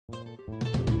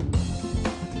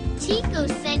Tico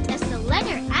sent us a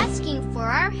letter asking for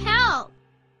our help.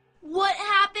 What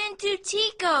happened to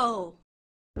Tico?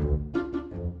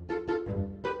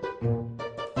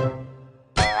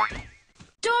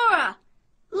 Dora,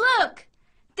 look!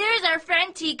 There's our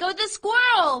friend Tico the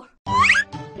squirrel.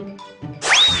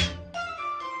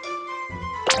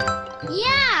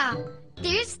 Yeah,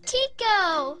 there's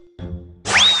Tico.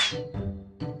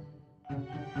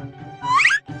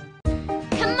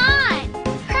 Come on,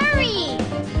 hurry!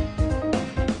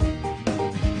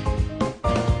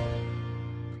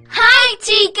 Hi,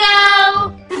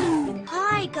 Tico!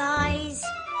 Hi, guys.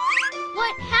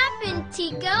 What happened,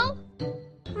 Tico?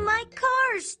 My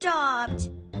car stopped.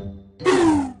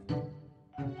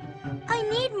 I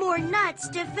need more nuts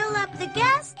to fill up the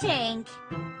gas tank.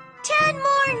 10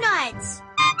 more nuts.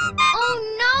 Oh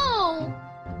no!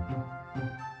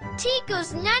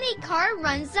 Tico's nutty car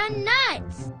runs on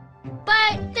nuts,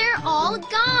 but they're all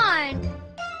gone.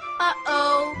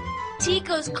 Uh-oh.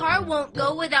 Tico's car won't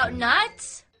go without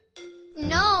nuts?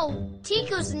 No,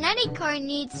 Tico's nutty car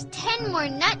needs 10 more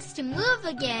nuts to move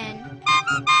again.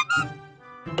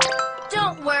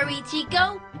 Don't worry,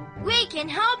 Tico. We can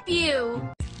help you.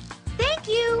 Thank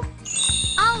you.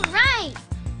 All right.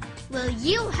 Will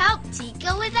you help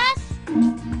Tico with us?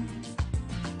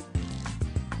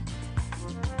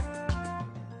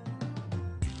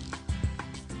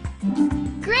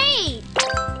 Great!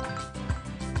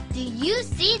 Do you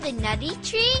see the nutty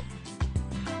tree?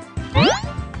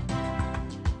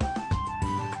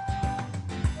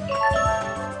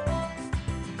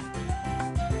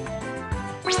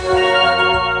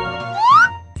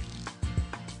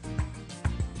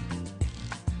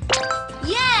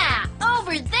 Yeah,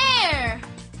 over there.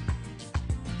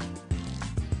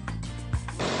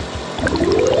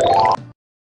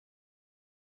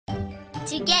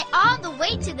 To get all the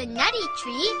way to the nutty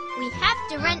tree, we have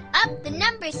to run up the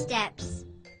number steps.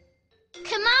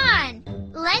 Come on,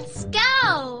 let's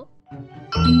go!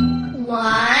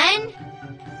 1,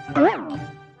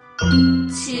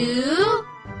 2,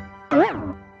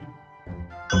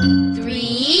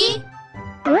 3.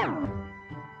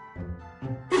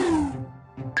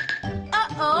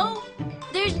 Uh-oh.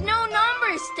 There's no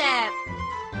number step.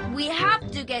 We have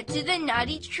to get to the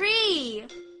nutty tree.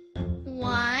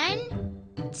 1,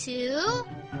 2,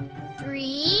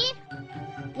 3.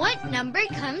 What number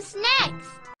comes next?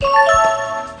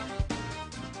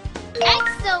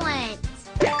 Excellent!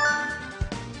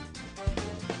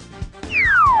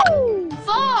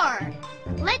 4.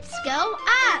 Let's go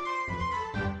up.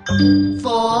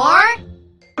 4,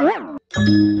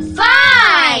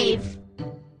 5.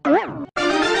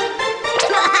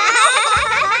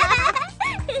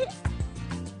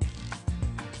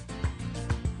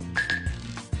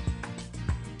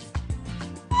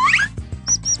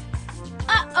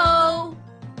 Uh-oh.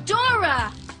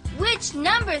 Dora, which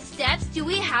number steps do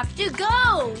we have to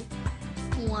go?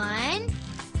 1,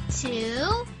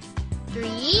 2,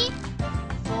 3,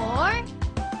 4,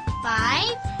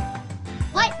 5.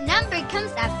 What number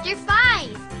comes after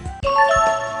 5?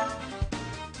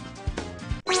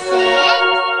 6.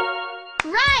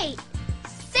 Right!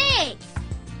 6.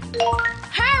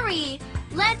 Hurry!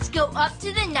 Let's go up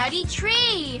to the nutty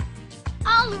tree.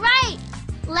 All right,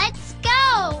 let's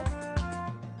go.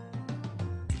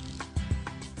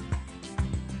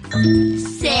 6,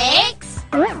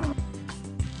 7,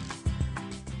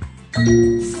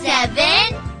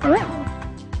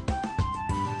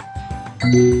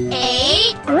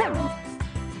 8,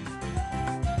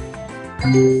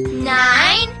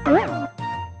 9,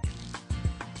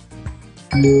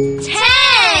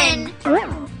 10.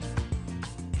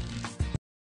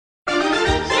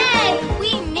 Yay!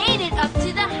 We made it up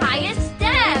to the highest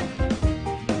step.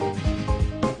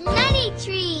 Nutty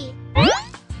tree.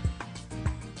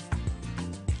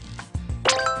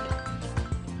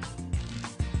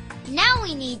 Now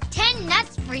we need 10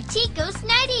 nuts for Tico's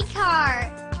nutty car.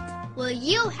 Will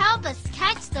you help us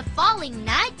catch the falling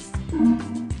nuts?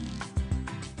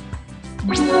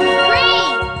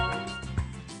 Great!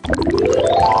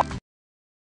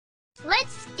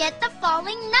 Let's get the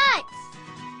falling nuts.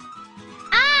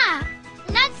 Ah!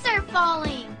 Nuts are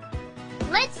falling.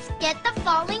 Let's get the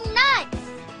falling nuts.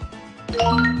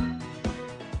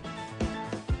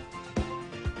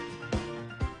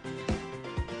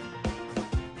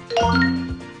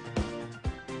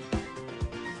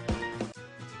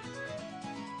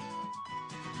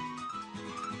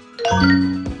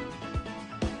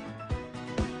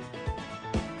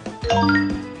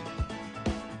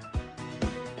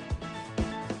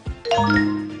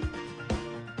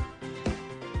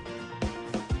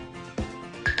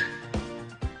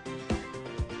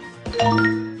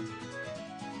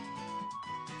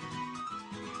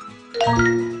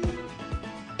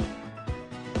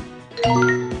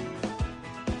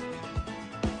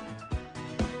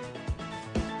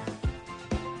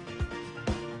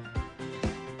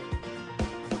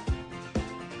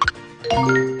 Yay!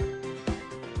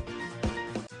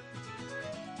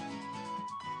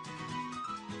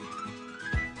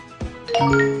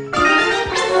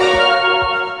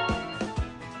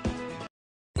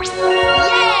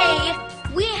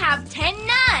 We have 10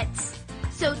 nuts!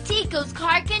 So Tico's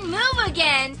car can move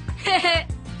again!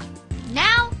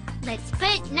 Now, let's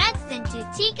put nuts into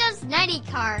Tico's nutty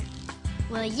car.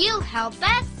 Will you help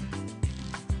us?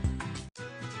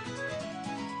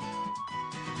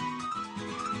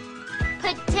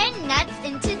 Put 10 nuts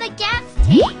into the gas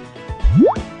tank.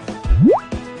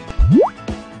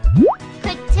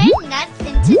 Put 10 nuts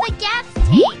into the gas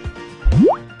tank.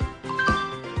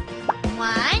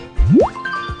 1,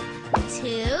 2,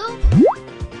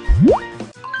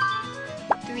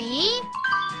 3,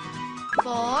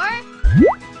 4,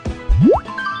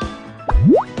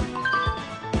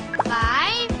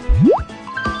 5,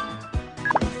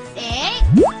 6,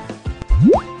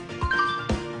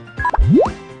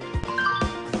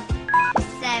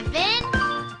 7,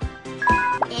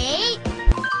 8,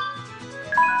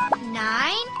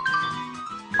 9,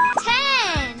 10.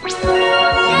 Yay!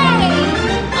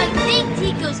 I think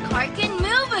Tico's car can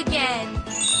move again!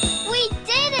 We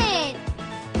did it!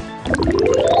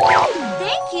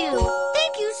 Thank you.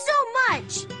 Thank you so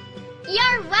much.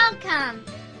 You're welcome.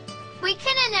 We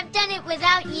couldn't have done it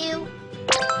without you.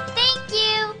 Thank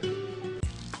you.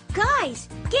 Guys,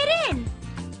 get in.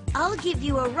 I'll give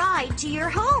you a ride to your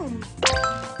home.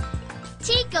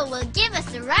 Tico will give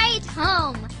us a ride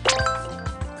home.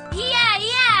 Yeah!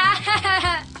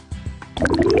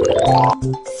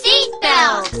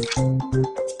 Seatbelts!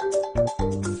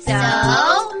 So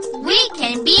we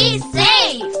can be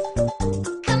safe.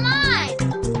 Come on,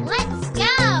 let's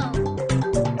go.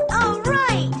 All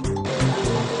right.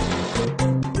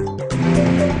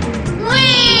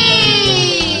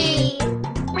 Whee!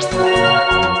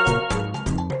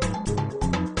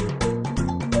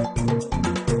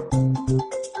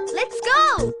 Let's go.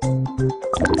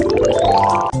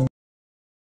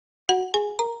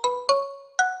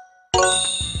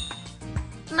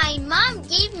 My mom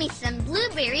gave me some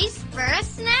blueberries for a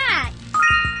snack.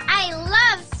 I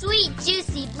love sweet,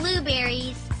 juicy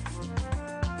blueberries.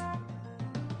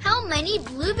 How many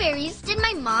blueberries did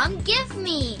my mom give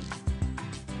me?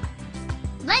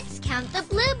 Let's count the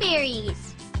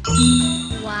blueberries.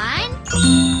 1,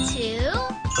 2,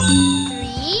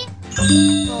 3,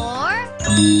 4,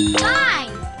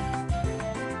 5.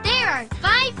 There are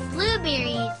 5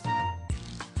 blueberries.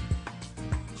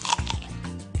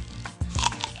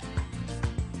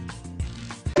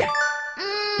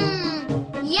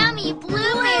 Yummy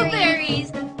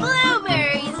blueberries!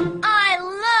 Blueberries! I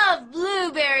love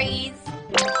blueberries!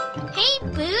 Hey,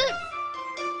 Boots!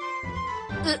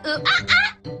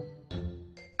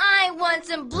 I want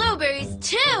some blueberries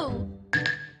too!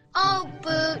 Oh,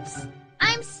 Boots,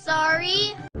 I'm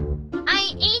sorry.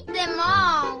 I ate them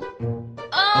all.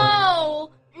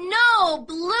 Oh, no,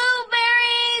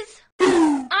 blueberries!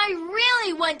 I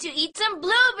really want to eat some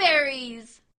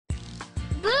blueberries!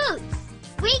 Boots,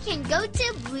 we can go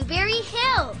to Blueberry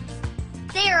Hill.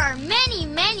 There are many,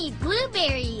 many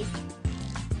blueberries.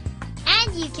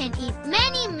 And you can eat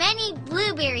many, many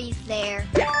blueberries there.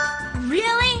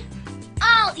 Really?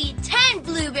 I'll eat 10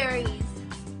 blueberries!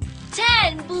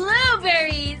 10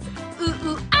 blueberries!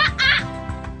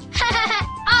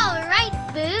 All right,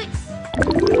 Boots.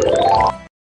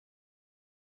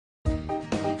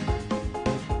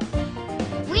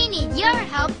 We need your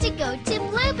help to go to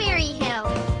Blueberry Hill.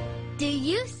 Do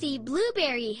you see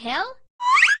Blueberry Hill?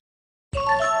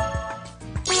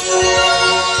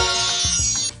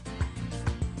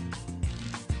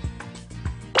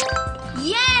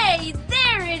 Yay!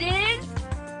 There it is!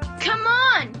 Come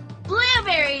on!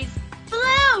 Blueberries!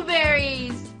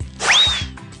 Blueberries!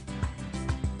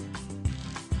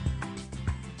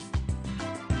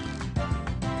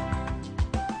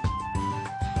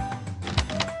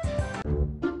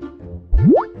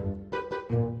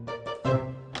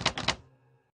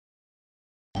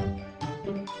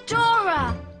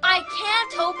 Dora! I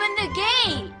can't open the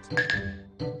gate!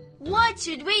 What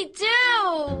should we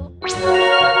do?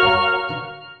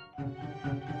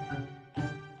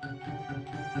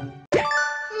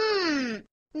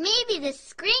 Maybe the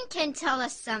screen can tell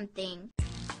us something.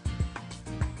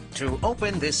 To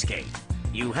open this gate,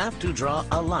 you have to draw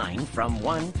a line from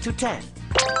 1 to 10.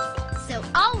 So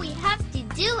all we have to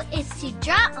do is to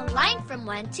draw a line from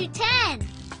 1 to 10.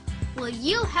 Will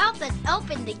you help us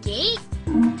open the gate?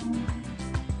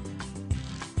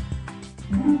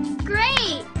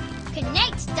 Great!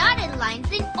 Connect dotted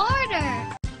lines in order.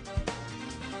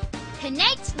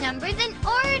 Connect numbers in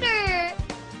order.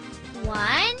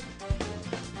 1,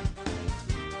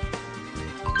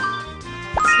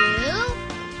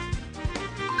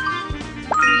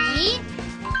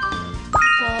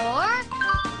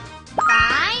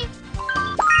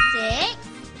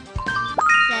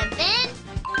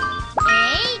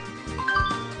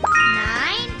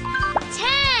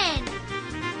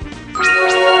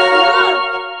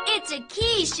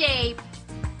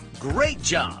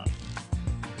 job.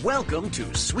 Welcome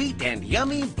to sweet and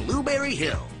yummy Blueberry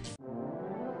Hill.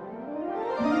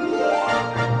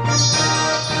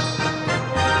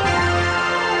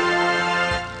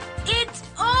 It's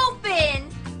open!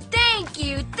 Thank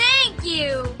you, thank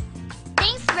you!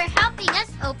 Thanks for helping us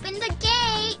open the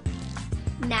gate.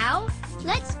 Now,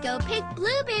 let's go pick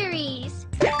blueberries.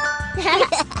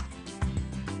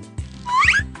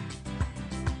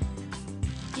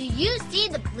 Do you see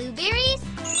the blueberries?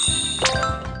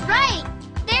 Right!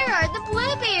 There are the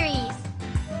blueberries!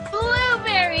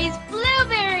 Blueberries,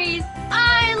 blueberries!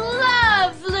 I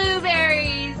love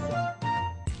blueberries!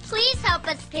 Please help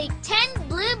us pick 10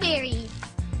 blueberries.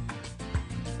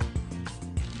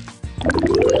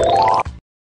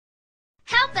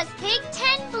 Help us pick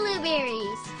 10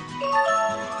 blueberries.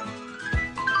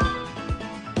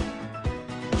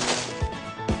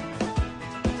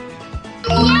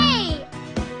 Yay!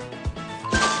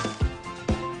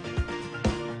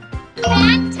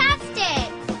 Fantastic!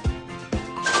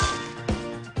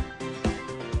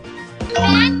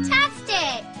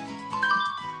 Fantastic!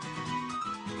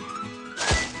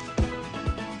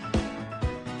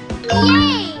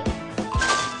 Yay!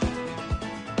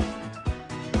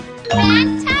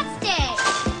 Fantastic!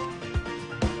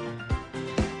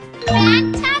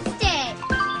 Fantastic!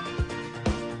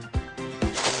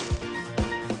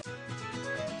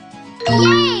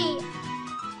 Yay!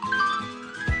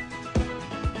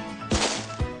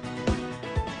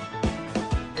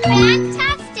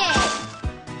 Fantastic!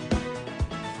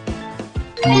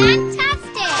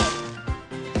 Fantastic!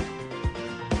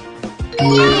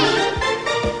 Yay!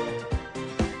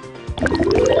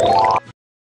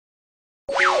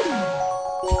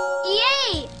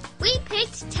 Yay! We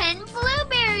picked 10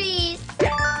 blueberries!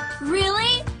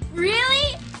 Really?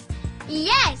 Really?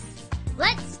 Yes!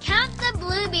 Let's count the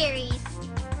blueberries.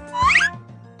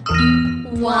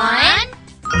 1,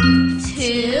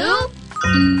 2,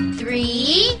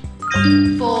 3,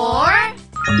 4,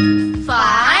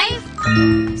 5,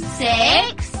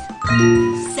 6,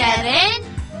 7,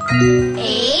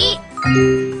 8,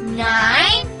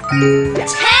 9,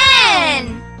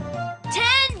 10!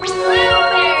 10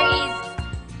 blueberries!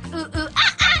 Ooh, ooh,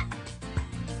 ah, ah!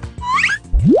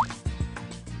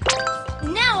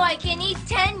 Now I can eat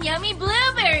 10 yummy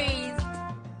blueberries!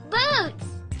 Boots!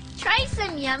 Try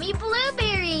some yummy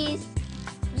blueberries!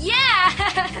 Yeah!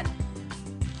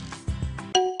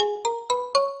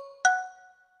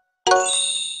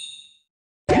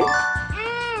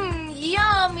 Mmm,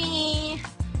 yummy!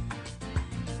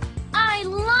 I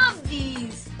love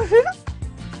these!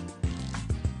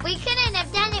 We couldn't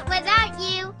have done it without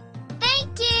you.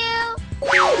 Thank you!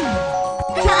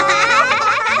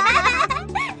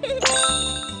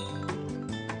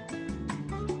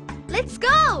 Let's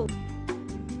go!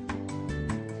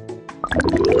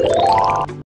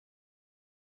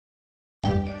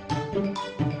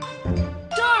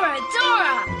 Dora,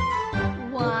 Dora!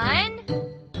 1,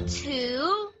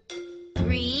 2,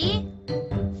 3,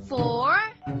 4,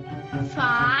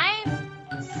 5,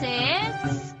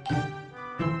 6.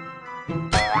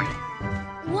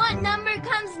 What number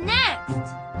comes next?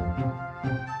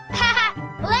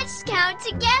 Let's count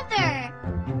together.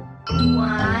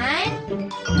 1,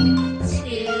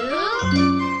 2,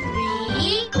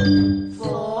 3,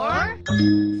 4,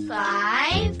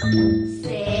 5,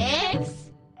 6,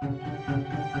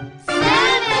 7.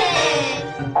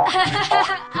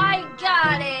 I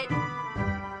got it.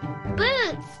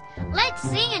 Boots, let's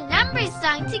sing a number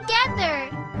song together.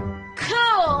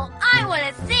 Cool. I want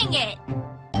to sing it.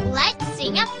 Let's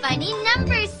sing a funny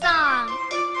number song.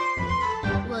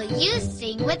 Will you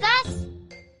sing with us?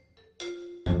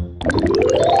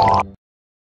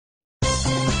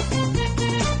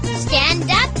 Stand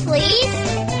up, please.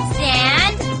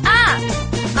 Stand up.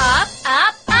 Up,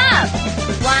 up, up.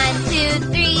 1, 2,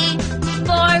 3,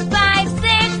 4, 5,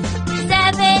 6,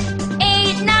 7,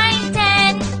 8, 9,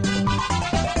 10.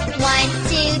 1,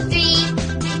 2, 3,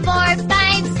 4,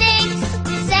 5, 6,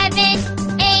 7,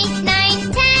 8,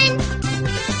 9, 10.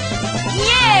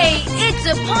 Yay! It's a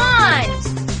pond.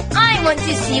 I want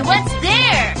to see what's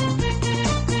there.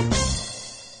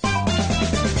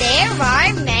 There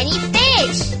are many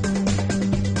fish.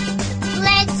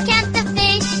 Let's count the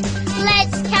fish.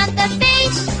 Let's count the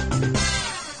fish.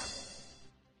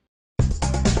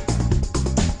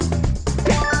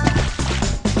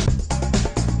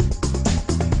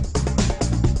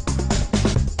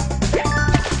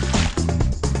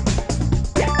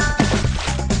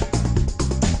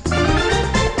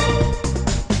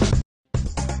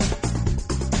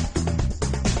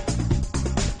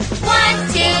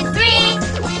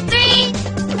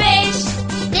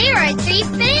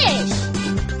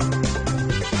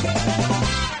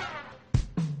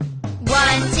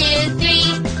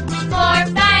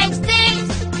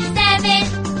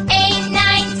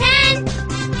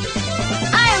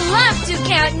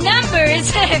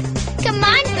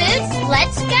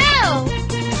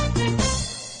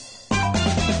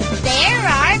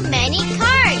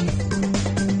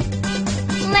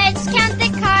 Let's count the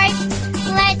cards.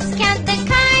 Let's count the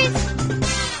cards.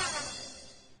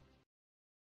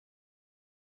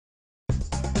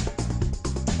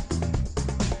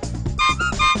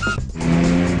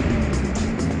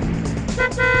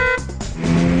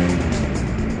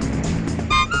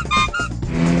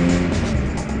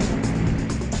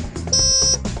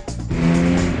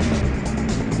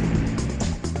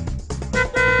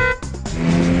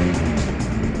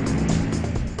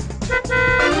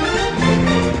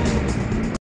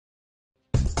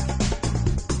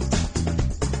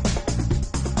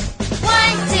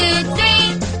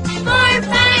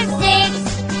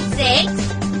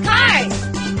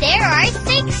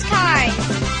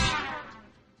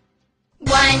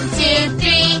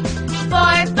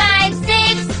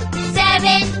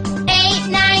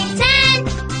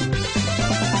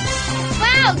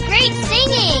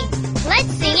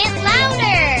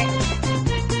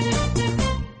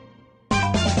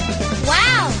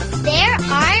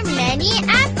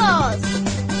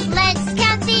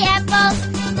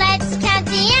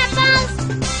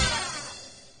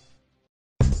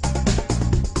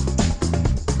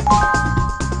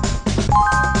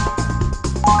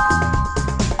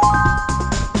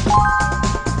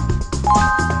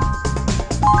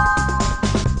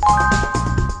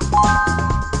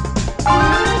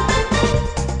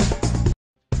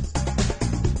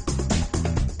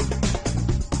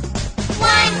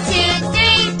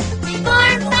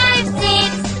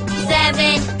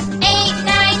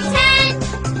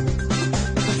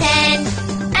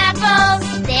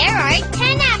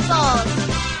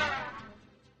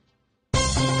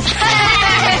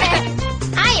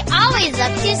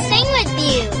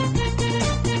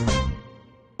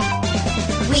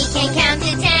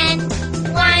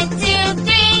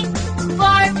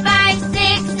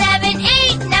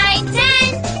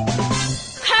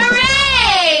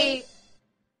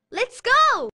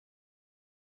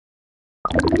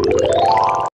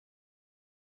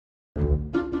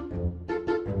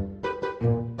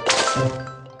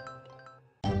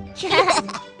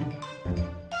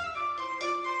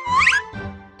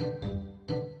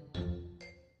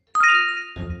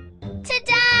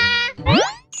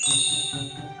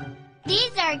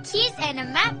 Keys and a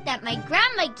map that my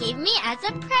grandma gave me as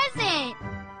a present.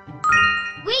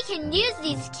 We can use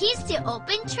these keys to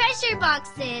open treasure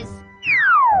boxes.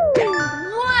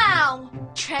 Wow!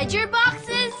 Treasure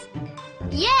boxes?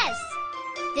 Yes.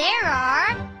 There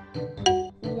are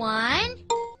 1,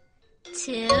 2, 3,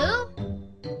 4.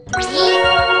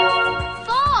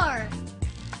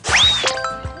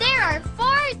 There are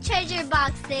 4 treasure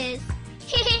boxes.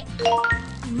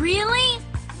 Really?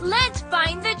 Let's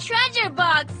find the treasure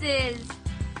boxes.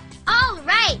 All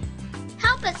right.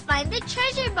 Help us find the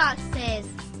treasure boxes.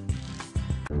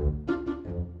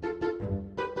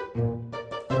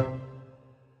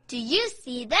 Do you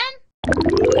see them?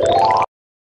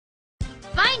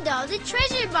 Find all the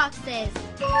treasure boxes.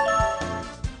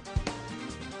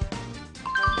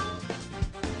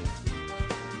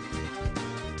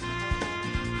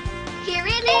 Here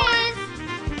it is.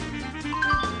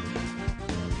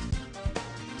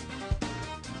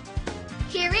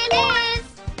 Here it is.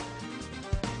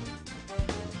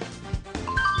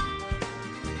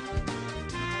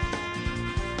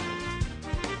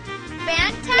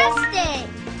 Fantastic.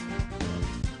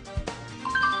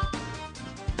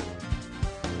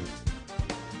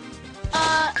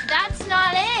 That's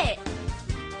not it.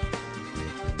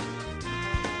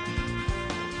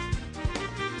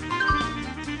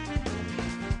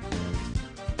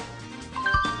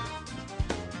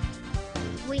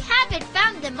 We haven't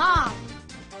found them all.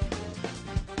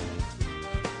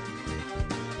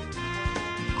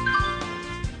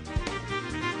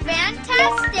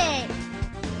 Fantastic!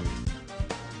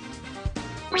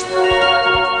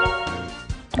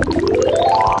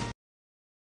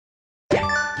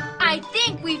 I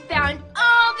think we found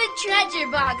all the treasure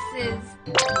boxes.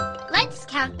 Let's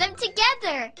count them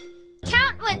together.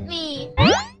 Count with me.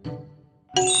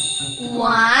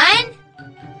 1,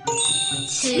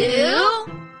 2,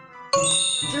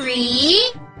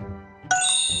 3,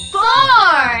 4.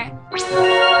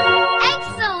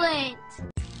 Excellent!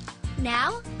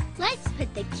 Now, let's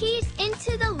put the keys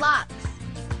into the locks.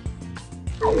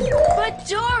 But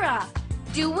Dora,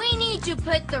 do we need to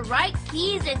put the right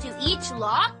keys into each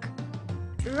lock?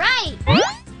 Right!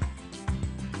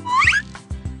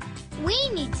 We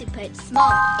need to put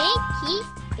small A key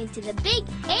into the big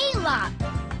A lock.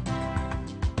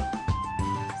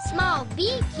 Small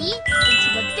B key into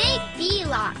the big B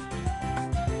lock.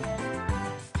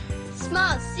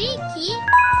 Small C key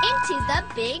into the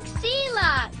big C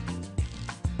lock.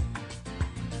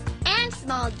 And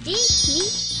small D key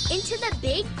into the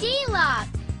big D lock.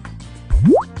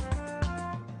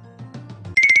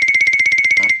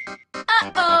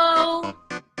 Uh-oh!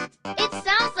 It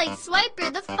sounds like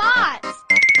Swiper the fox.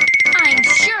 I'm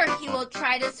sure he will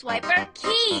try to swipe our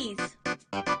keys.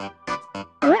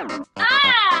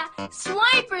 Ah!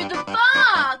 Swiper the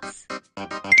fox!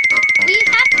 We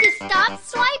have to stop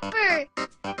Swiper.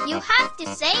 You have to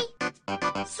say,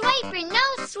 Swiper,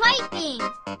 no swiping.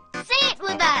 Say it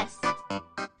with us.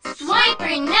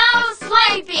 Swiper, no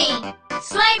swiping!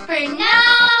 Swiper, no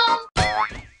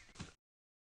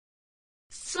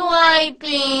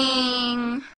swiping!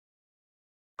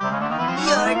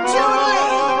 You're too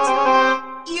late.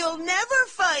 You'll never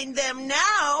find them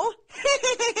now.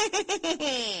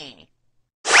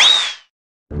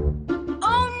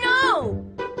 Oh no!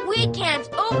 We can't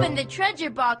open the treasure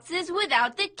boxes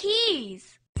without the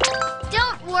keys.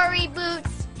 Don't worry,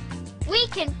 Boots. We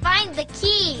can find the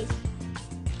keys.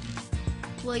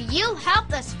 Will you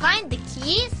help us find the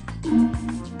keys?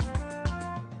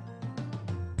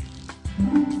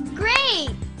 Great!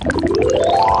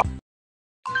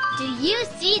 Do you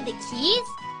see the keys?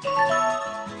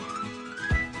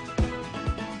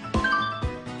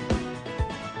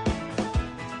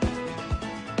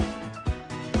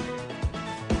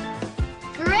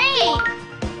 Great!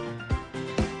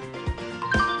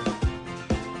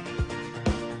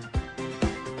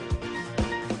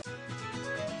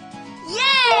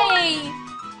 Yay!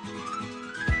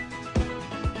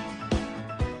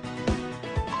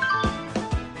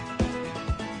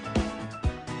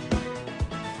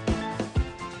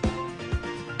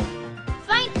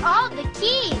 Find all the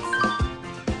keys.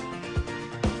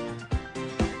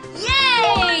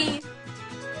 Yay!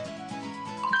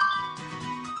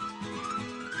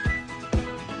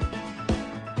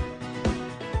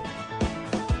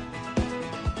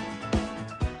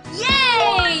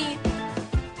 Yay!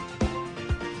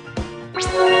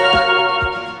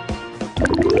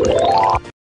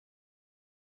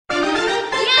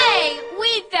 Yay!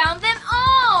 We found them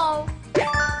all!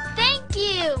 Thank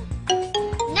you.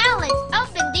 Now let's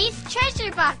open these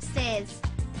treasure boxes.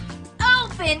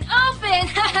 Open, open!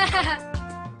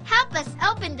 Help us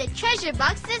open the treasure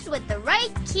boxes with the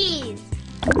right keys.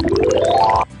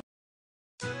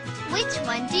 Which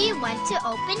one do you want to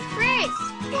open first?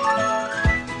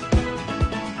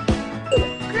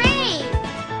 Great!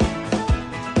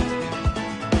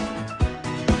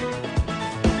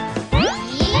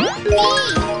 B.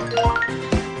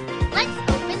 Let's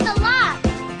open the lock.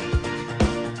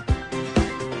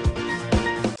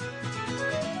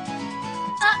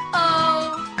 Uh-oh!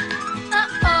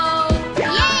 Uh-oh!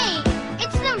 Yay!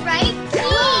 It's the right key.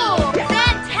 Whoa!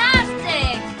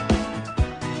 Fantastic!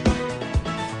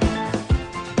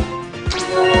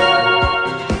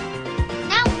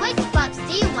 Now which box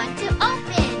do you want to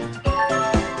open?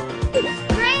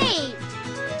 Great!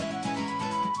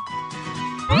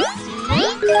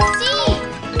 C.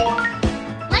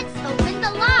 Let's open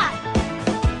the lock.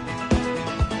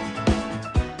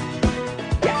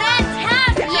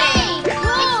 Fantastic! Yay! It's the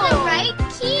Cool! right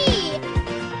key.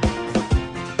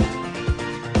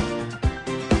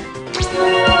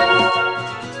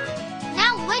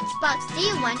 Now which box do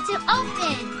you want to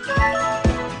open?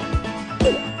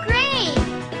 Great!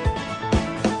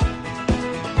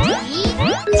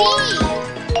 D.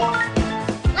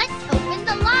 Let's open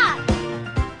the lock.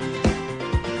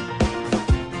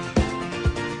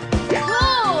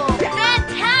 Cool!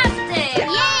 Fantastic!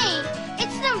 Yay!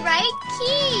 It's the right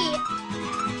key.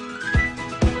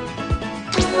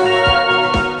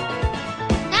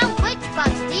 Now which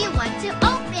box do you want to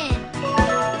open?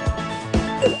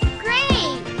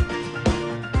 Great!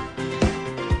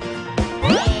 A.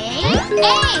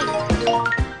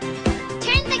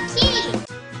 Turn the key.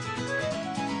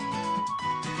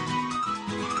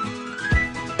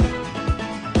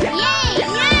 Yay!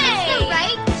 It's the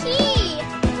right key.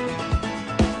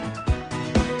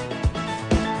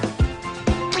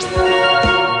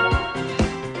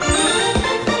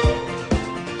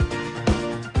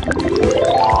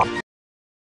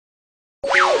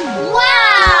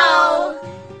 Wow!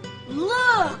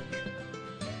 Look!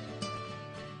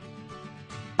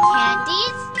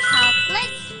 Candies,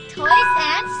 chocolates, toys,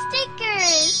 and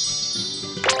stickers.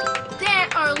 There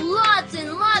are lots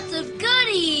and lots of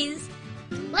goodies!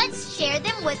 Let's share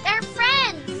them with our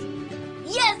friends.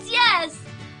 Yes, yes!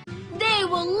 They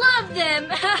will love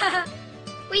them!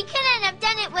 We couldn't have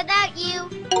done it without you.